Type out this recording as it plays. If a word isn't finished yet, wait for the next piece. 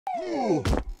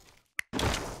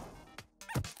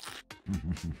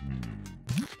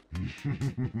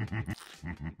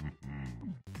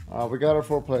We got our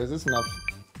 4 players. That's enough.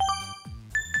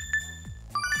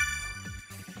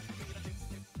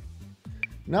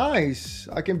 Nice.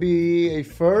 I can be a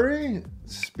furry.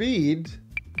 Speed.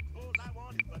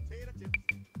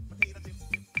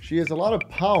 She has a lot of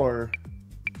power.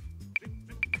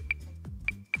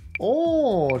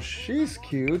 Oh, she's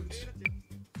cute.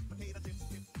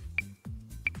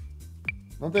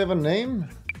 Don't they have a name?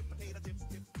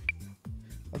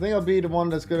 I think I'll be the one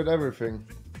that's good at everything.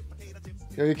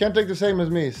 Yo, you can't take the same as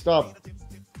me. Stop.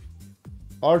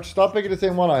 Arch, stop picking the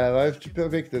same one I have. I have to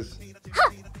pick this.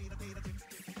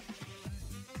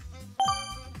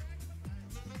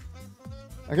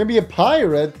 I can be a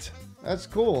pirate. That's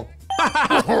cool.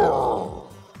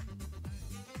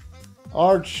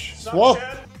 Arch, swap.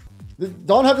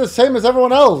 Don't have the same as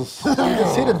everyone else. You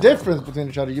can see the difference between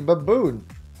each other, you baboon.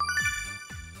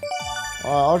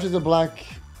 Arch is a black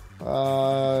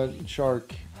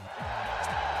shark.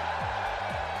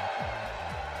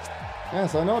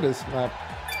 Yes, I know this map.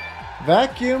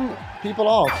 Vacuum people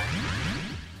off.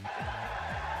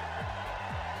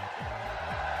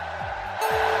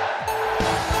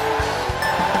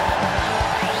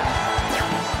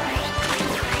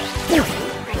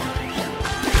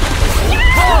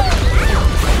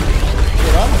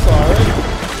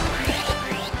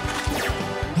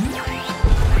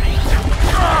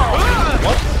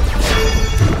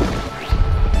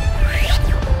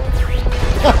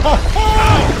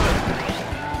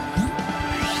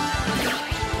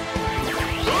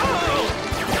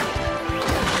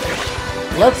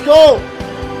 Let's go!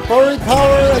 Furry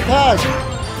power attack!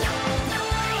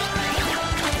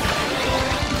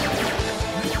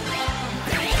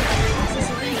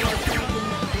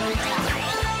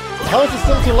 How is it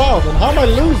still too loud? And how am I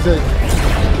losing?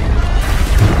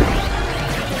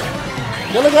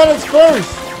 Gilligan's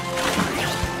first!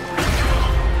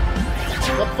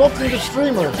 Stop focusing the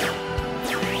streamer.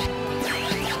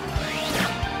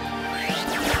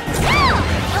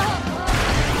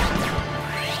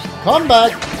 Come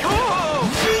back!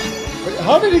 Wait,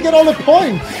 how did he get all the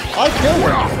points? I killed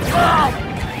him.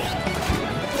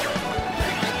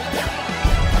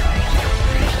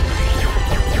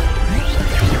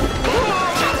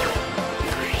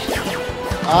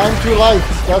 I'm too light.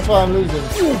 That's why I'm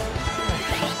losing.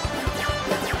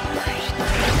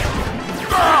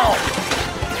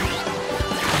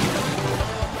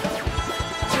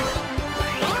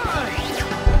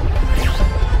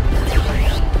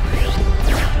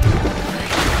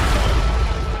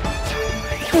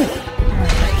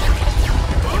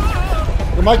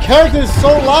 My character is so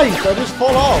light, I just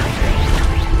fall off.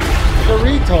 Like a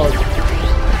retard.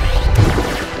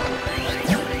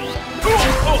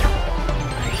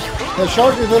 The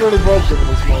shark is literally broken in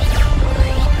this one.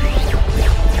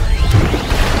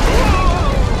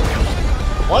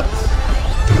 What?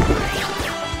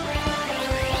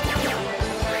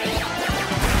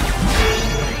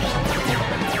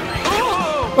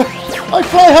 I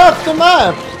fly half the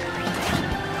map!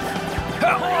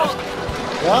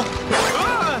 Yeah?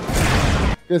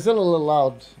 It's still a little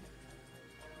loud.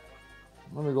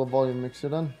 Let me go volume mixer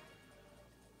then.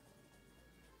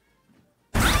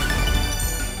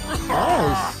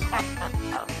 Nice.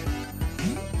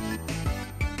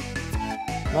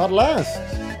 Not last.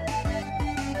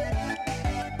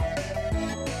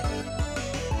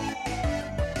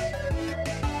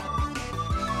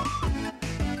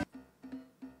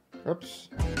 Oops.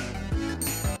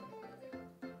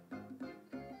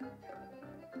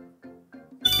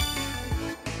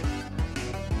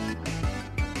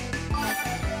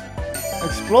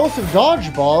 Explosive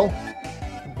dodgeball?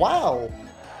 Wow.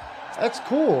 That's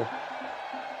cool.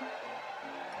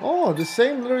 Oh, the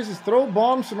same lyrics as throw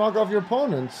bombs to knock off your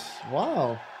opponents.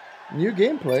 Wow. New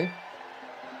gameplay.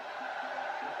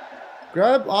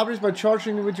 Grab objects by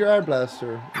charging with your air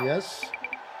blaster. Yes.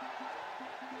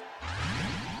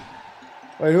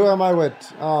 Wait, who am I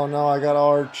with? Oh no, I got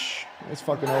Arch. It's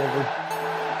fucking over.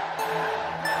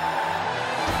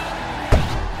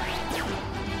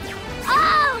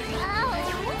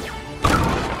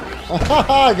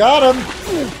 I got him!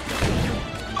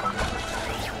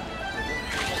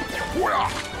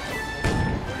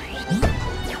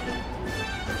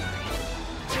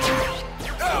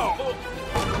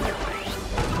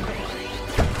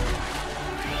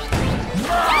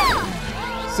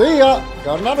 See ya!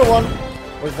 Got another one!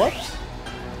 Wait, what?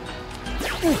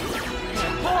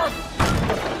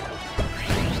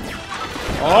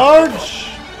 Arch!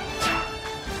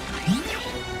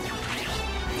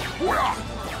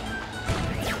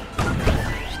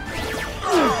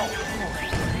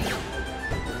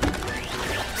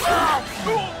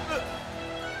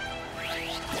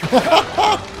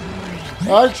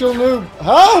 Actual noob.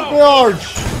 Help me,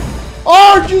 Arch!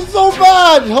 Arch is so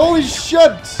bad! Holy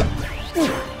shit!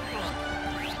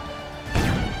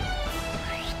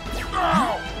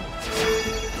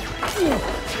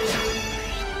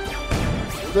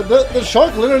 The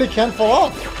shark literally can't fall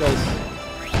off, guys.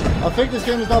 I think this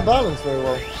game is not balanced very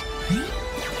well.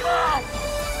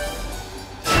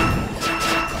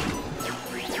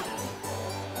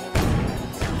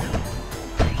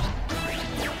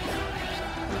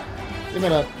 Give me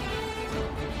that.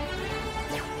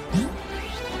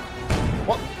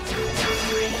 What?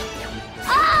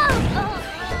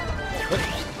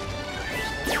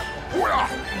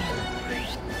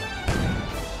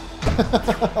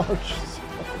 Oh, she's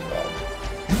fucking bad.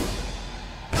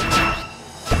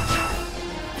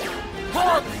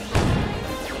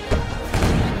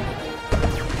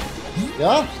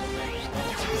 Yeah?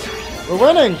 We're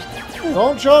winning!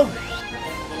 Don't choke!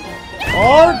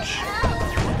 Arch!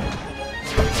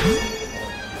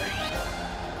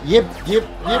 Yip, yip,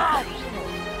 yip.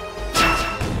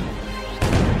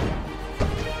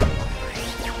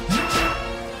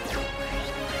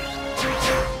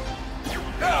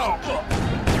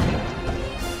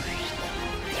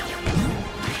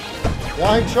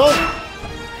 Yeah, he choked.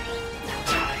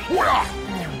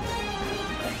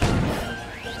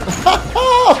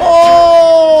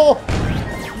 Oh!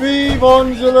 Vive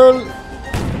Angela!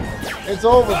 It's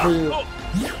over for you.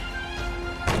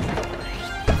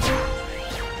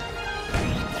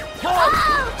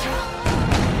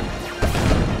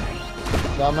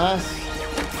 Dumbass.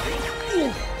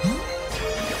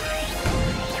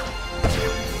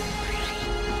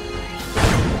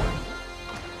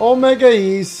 Omega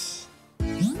East.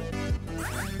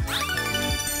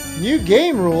 New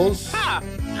game rules. You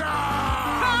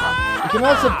can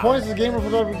also points the game rule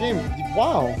for every game.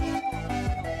 Wow.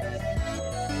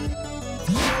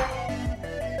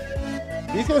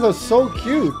 These guys are so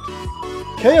cute.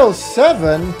 KO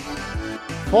 7.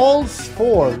 Falls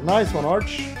 4. Nice one,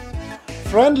 Arch.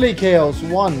 Friendly Chaos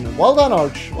 1. Well done,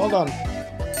 Arch. Well done.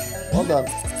 Well done.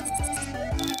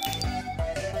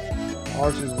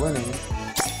 Arch is winning.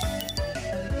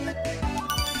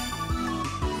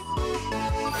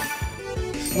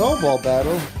 Snowball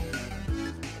battle.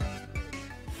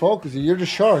 Focus. You're the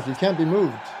shark. You can't be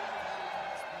moved.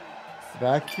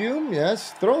 Vacuum.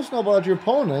 Yes. Throw snowball at your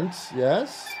opponents.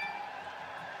 Yes.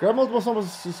 Grab multiple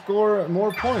snowballs to score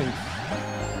more points.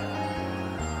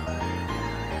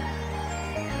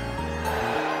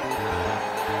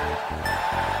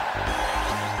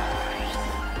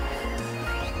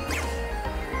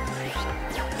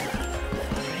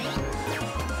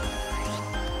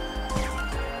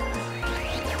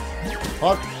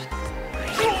 Fuck.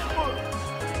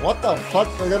 What the fuck?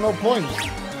 I got no points.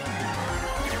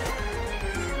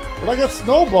 Where'd I get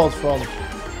snowballs from?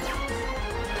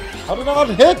 How did I not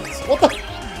hit? What the?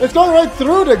 It's going right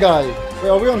through the guy. Wait,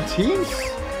 are we on teams?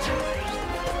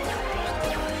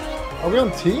 Are we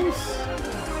on teams?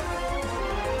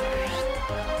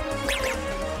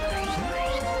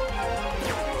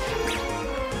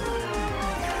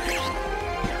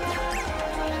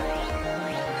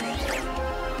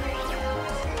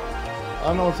 I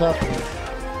don't know what's happening.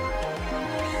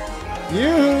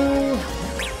 You.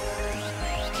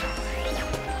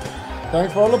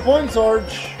 Thanks for all the points,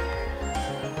 Arch.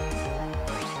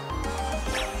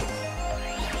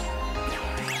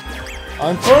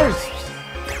 I'm first.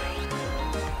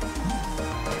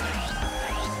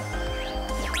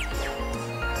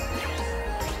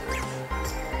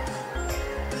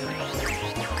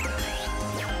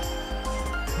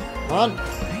 Man,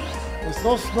 there's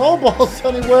no snowballs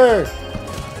anywhere.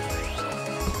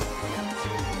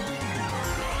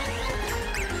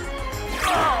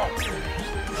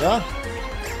 Yeah.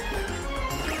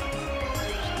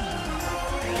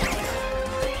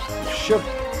 Shit.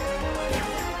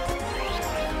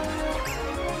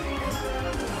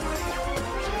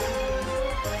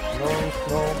 No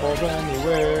snowballs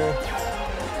anywhere.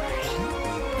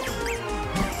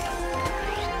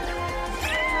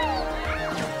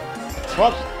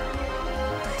 What?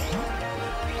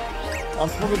 I'm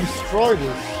supposed to destroy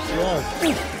this. Yes.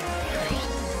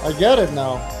 I get it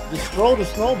now. Destroy the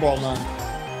snowball, man.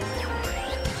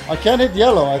 I can't hit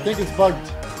yellow. I think it's bugged.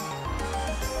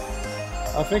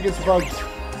 I think it's bugged.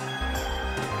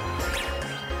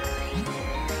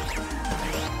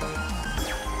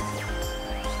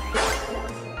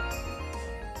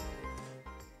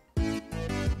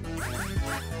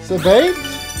 Sebate?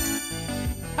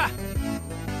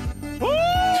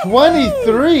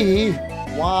 23?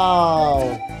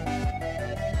 Wow.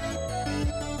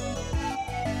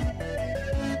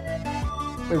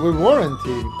 Wait, we were in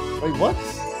team. Wait, what?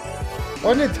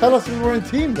 Why didn't they tell us we were in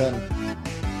team then?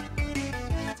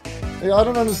 Hey, I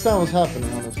don't understand what's happening,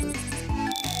 honestly.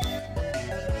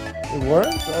 We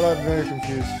weren't? I'm very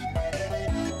confused.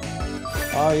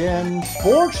 I am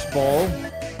sports ball.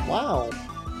 Wow.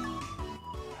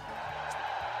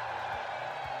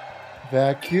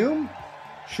 Vacuum.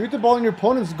 Shoot the ball in your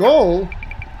opponent's goal.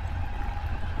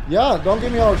 Yeah, don't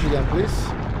give me arch again, please.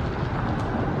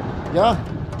 Yeah,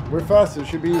 we're faster. It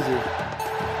should be easier.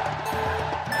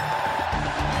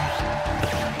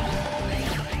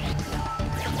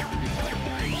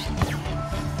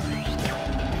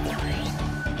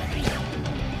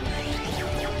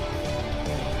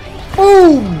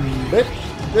 Boom! Bitch!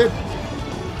 Bitch!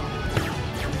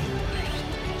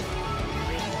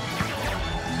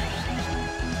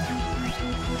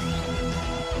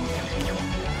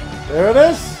 There it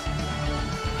is!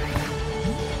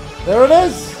 There it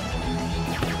is!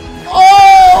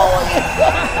 Oh!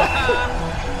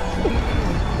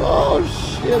 Oh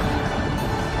shit!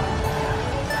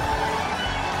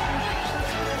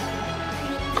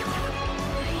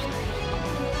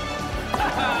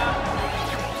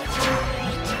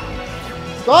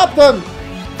 Stop them!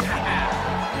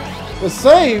 The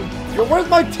save? Where's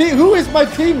my team? Who is my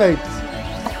teammate?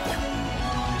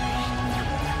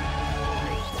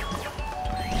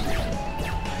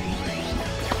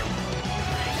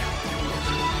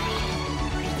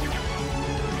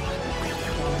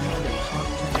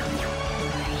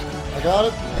 I got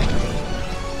it.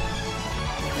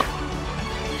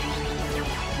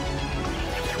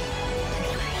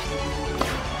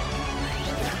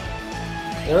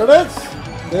 There it is.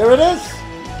 There it is.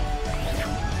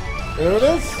 There it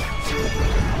is.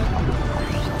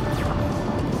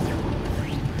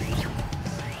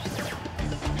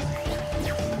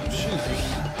 Jesus.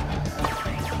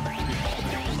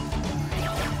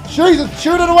 Jesus,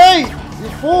 shoot it away! You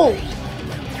fool!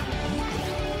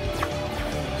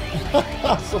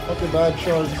 So fucking bad,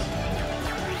 sharks.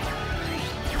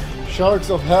 Sharks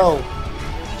of hell.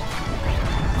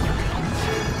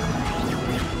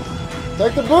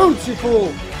 Take the boots, you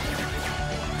fool!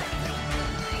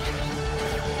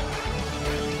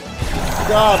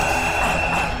 God.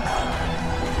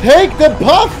 Take the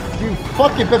buff, you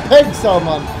fucking pig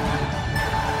salmon!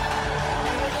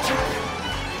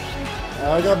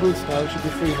 I got boots now, it should be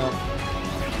free now.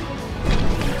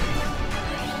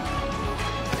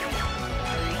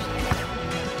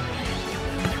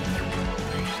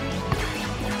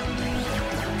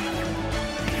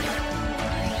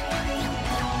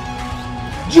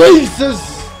 Jesus!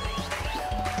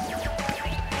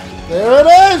 There it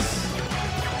is!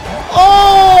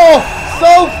 Oh!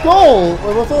 Self-goal!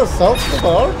 Wait, was that a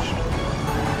self-goal arch?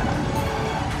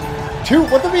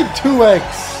 What do you mean 2x?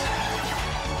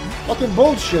 Fucking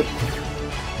bullshit.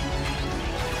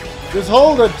 Just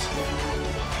hold it.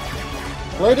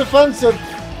 Play defensive.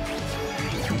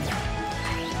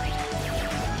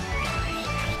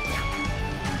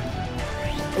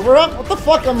 We're up. What the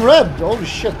fuck? I'm red. Holy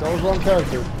shit, that was wrong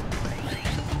character.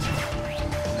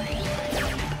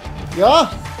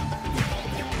 Yeah?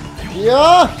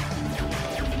 Yeah?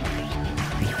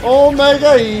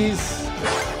 Omega Ease.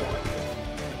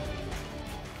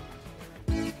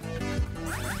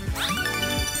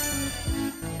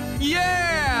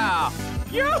 Yeah!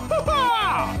 Yeah!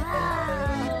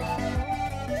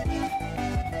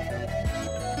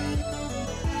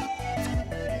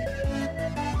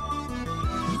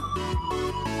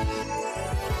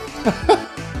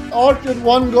 Arch with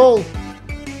 1 goal.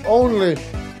 Only.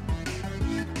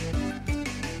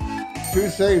 2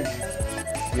 saves.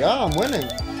 Yeah, I'm winning.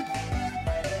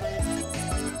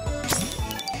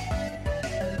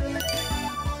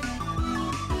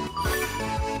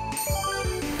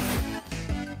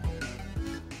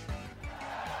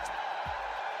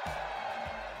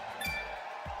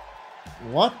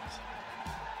 What?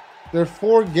 There are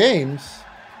 4 games.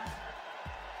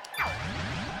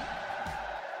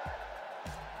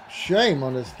 Shame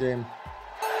on this game.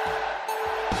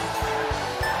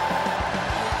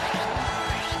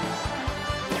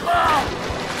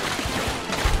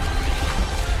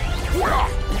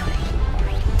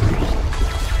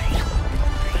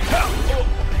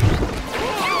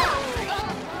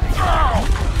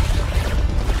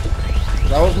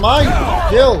 That was my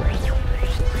kill.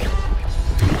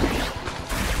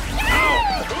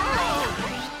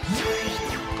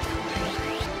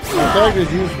 The character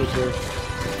is useless here.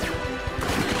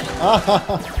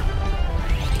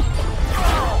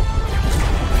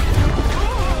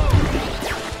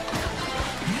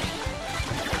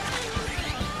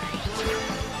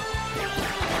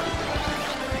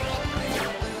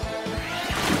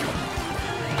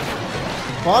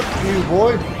 Fuck you,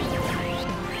 boy.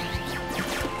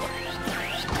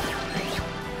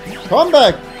 Come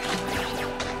back.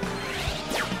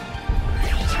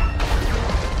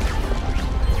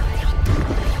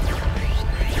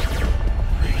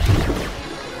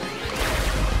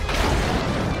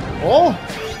 Oh.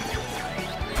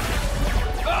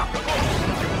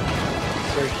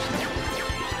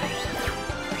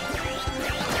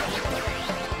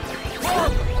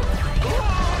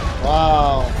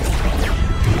 Wow.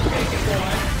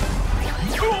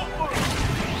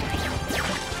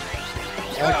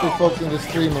 Actually focusing the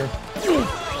streamer.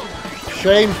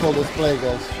 Shameful display,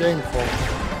 guys. Shameful.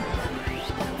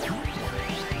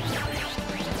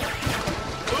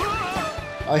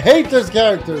 I hate this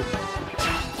character.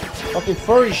 Fucking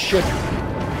furry shit.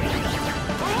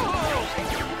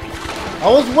 I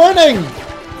was winning!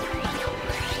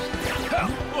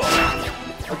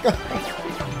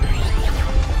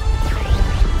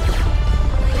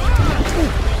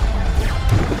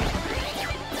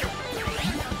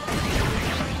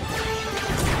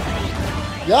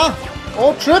 Yeah!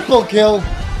 Oh, triple kill!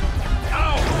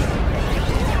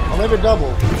 Or maybe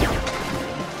double.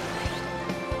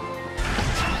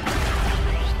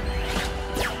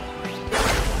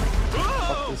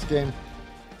 Fuck this game.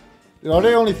 Dude, are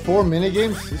there only 4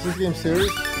 minigames? Is this game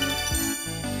serious?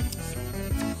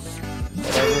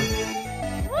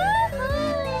 Whatever.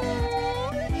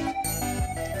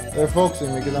 They're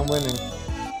focusing me because I'm winning.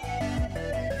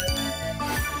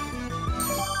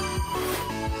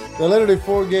 They're literally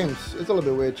 4 games. It's a little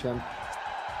bit weird, champ.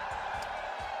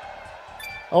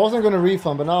 I wasn't going to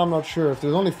refund, but now I'm not sure. If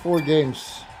there's only 4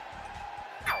 games.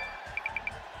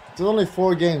 If there's only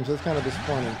 4 games, that's kind of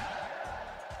disappointing.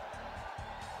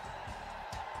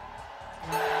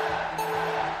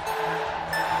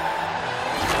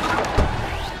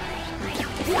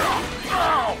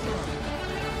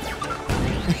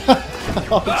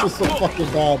 Oh, it's just so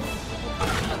fucking bad.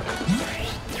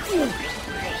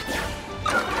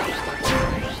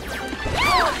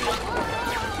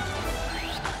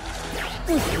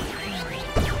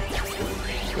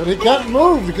 But he can't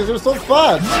move because they're so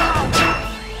fast.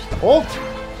 Oh.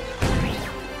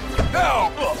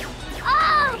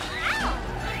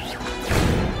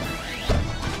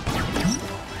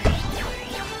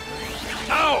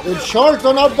 The sharks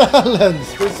are not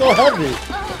balanced. They're so heavy.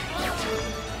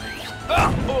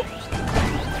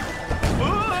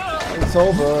 It's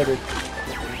over already.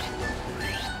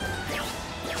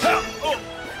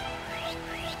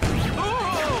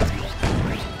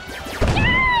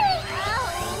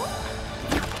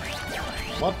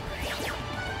 What?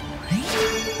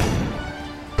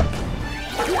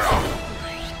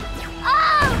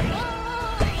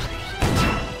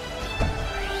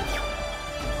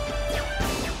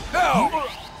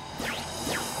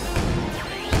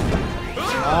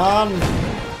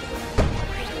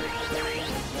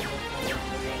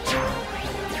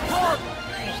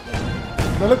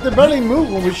 But look, they barely move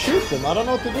when we shoot them. I don't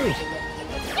know what to do.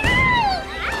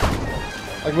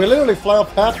 Like, we literally fly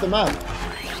off half the map.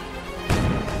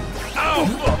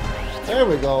 There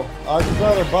we go. I can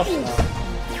try to bust now.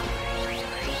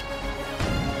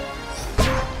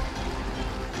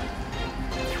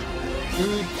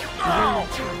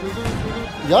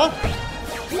 Yeah?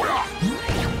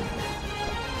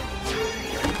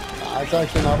 It's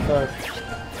actually not fair.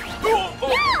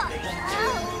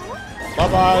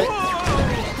 Bye-bye.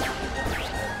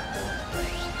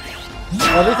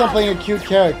 At least I'm playing a cute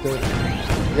character.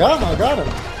 Yeah, I got him.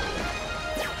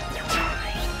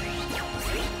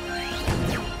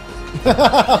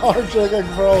 Archer can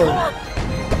throw him.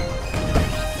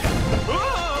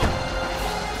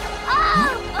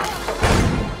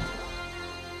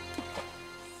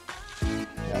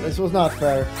 Yeah, this was not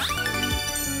fair.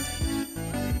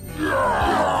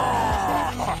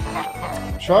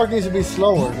 Shark needs to be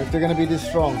slower if they're gonna be this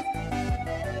strong.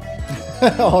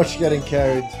 Arch getting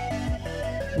carried.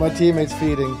 My teammates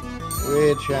feeding.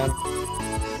 Weird, champ.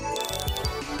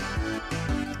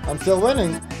 I'm still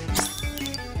winning.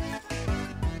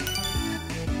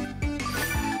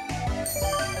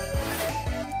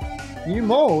 New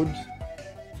mode?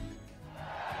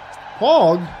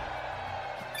 Hog?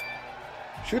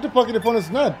 Shoot the puck in the opponent's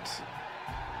net.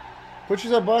 Put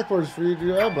yourself backwards for you to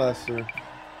do air blaster.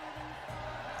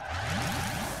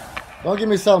 Don't give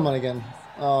me Salmon again.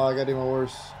 Oh, I got even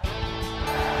worse.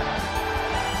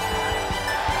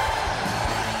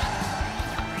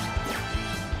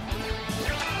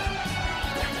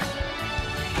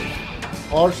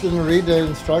 Arch didn't read the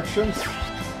instructions.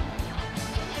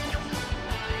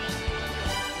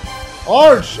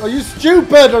 Arch, are you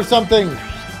stupid or something?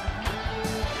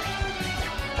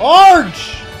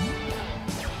 Arch!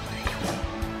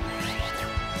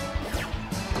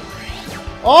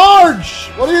 Arch!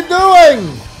 What are you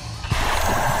doing?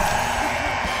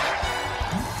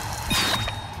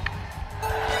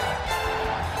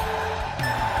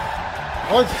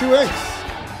 Oh, it's 2x.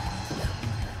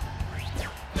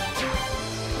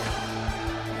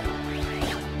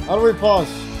 How do we pause?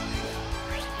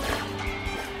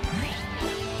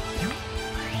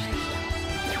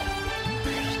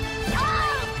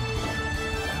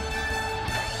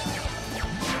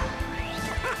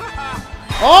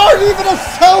 Oh, even a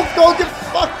self don't get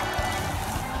fucked.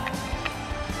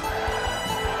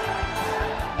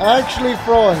 Actually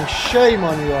throwing. Shame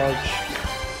on you, Arch.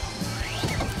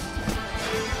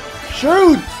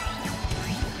 Shoot!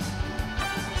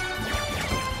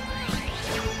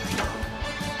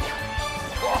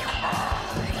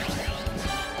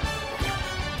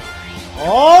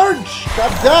 Arch!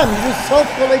 God damn, you just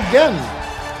self-kill again.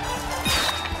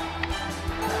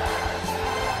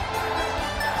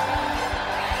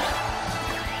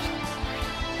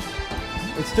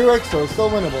 It's 2x though, it's still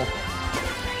winnable.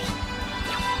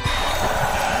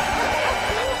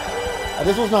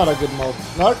 This was not a good mode.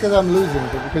 Not because I'm losing,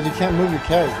 but because you can't move your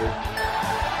character.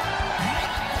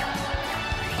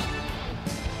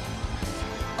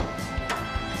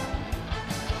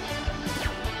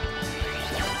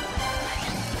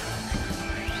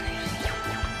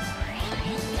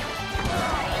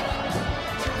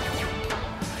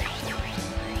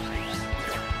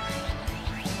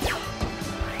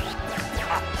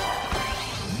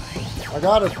 I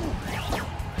got it.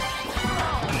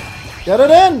 Get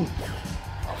it in!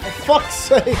 For fuck's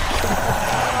sake!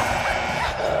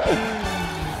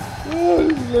 Oh,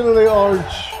 it's literally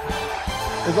Arch.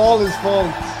 It's all his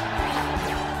fault.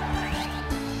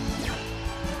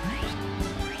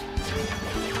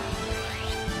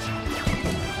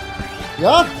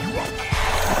 Yeah?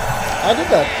 I did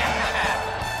that.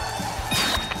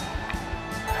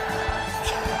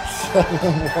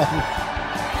 7-1.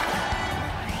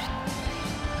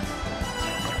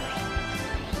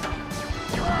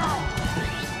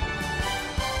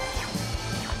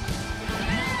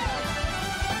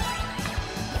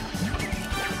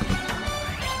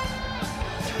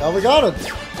 Now we got it.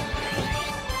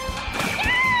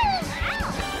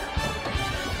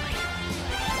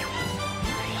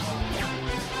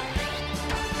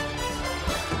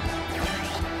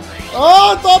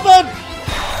 Oh, stop it!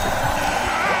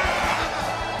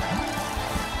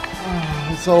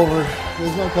 It's over.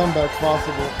 There's no comeback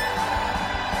possible.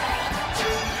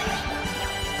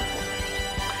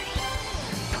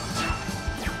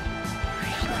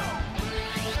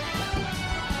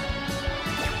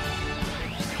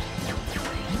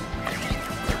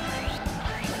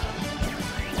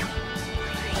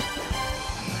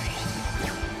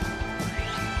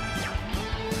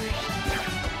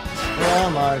 Where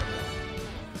am I?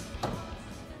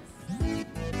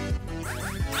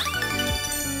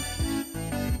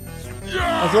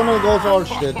 I see how many goals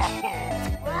Arch did.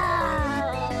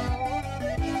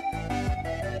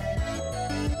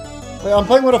 Wait, I'm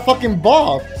playing with a fucking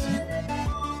bot.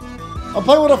 I'm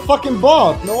playing with a fucking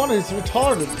bot. No wonder he's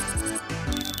retarded.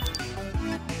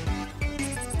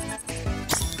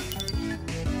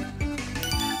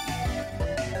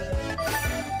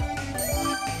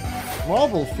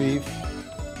 Marble thief.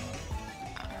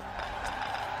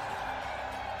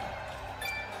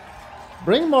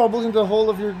 Bring marbles into the hole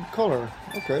of your color.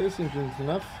 Okay, this seems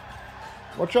enough.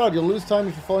 Watch out, you'll lose time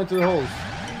if you fall into the holes.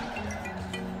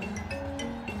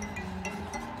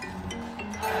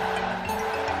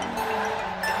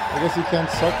 I guess you can't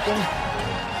suck them.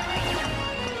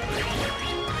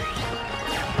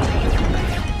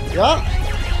 Yeah,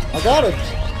 I got it.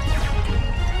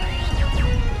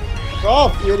 Fuck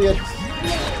off, you idiots.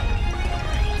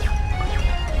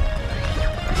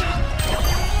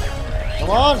 Come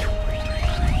on.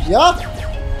 Yeah.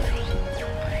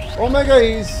 Omega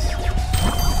Ease.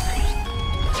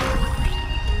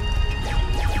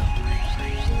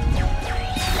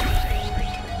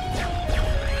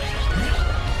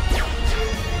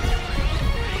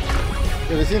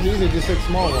 Yeah, it seems easy to just take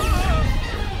small ones.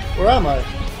 Where am I?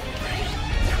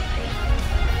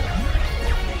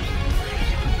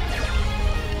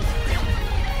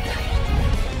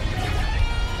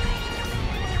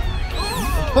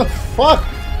 Fuck!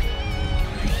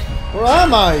 Where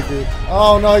am I, dude?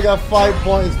 Oh no, I got 5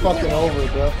 points. Fucking over,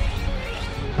 bro.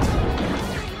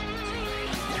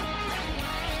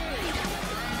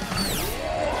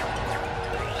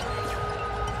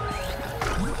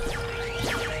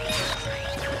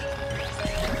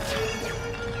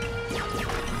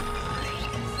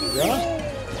 Yeah?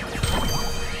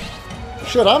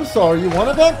 Shit, I'm sorry. You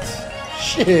wanted that?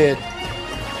 Shit.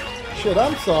 Shit,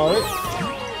 I'm sorry.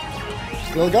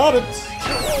 Still got it.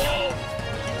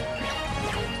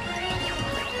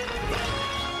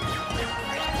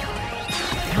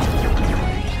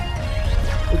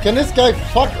 Can this guy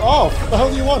fuck off? What the hell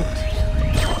do you want?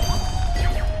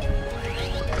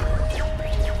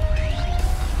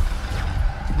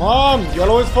 Mom,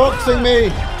 Yellow is focusing me.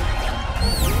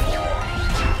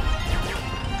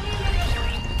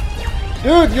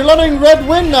 Dude, you're letting Red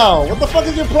win now. What the fuck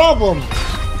is your problem?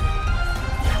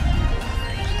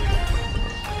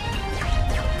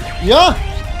 Yeah?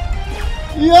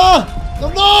 Yeah! No,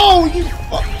 no! You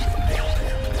fuck.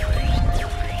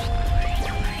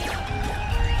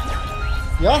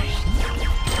 Yeah?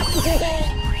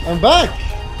 I'm back!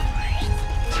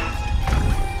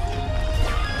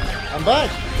 I'm back!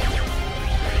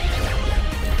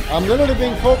 I'm literally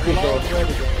being focused though.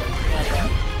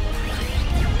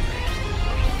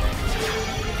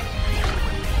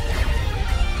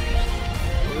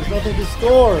 There's nothing to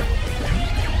store.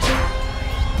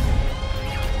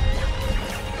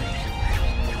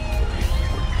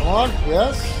 Come on,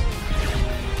 yes?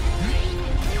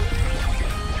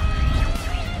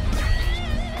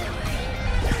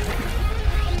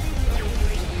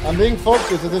 I'm being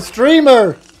focused as a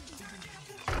streamer!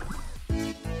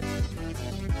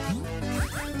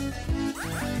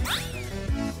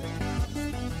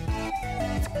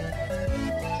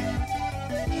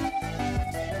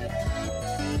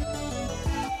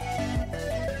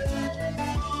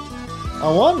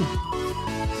 I won!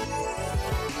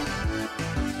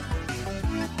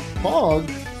 Fog?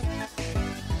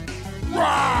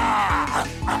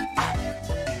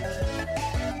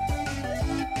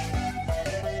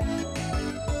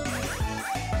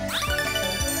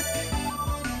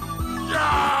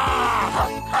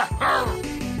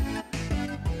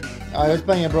 I was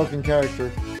playing a broken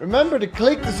character. Remember to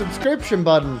click the subscription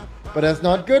button, but that's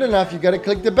not good enough. You gotta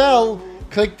click the bell.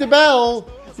 Click the bell.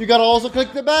 You gotta also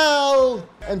click the bell.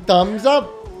 And thumbs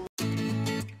up.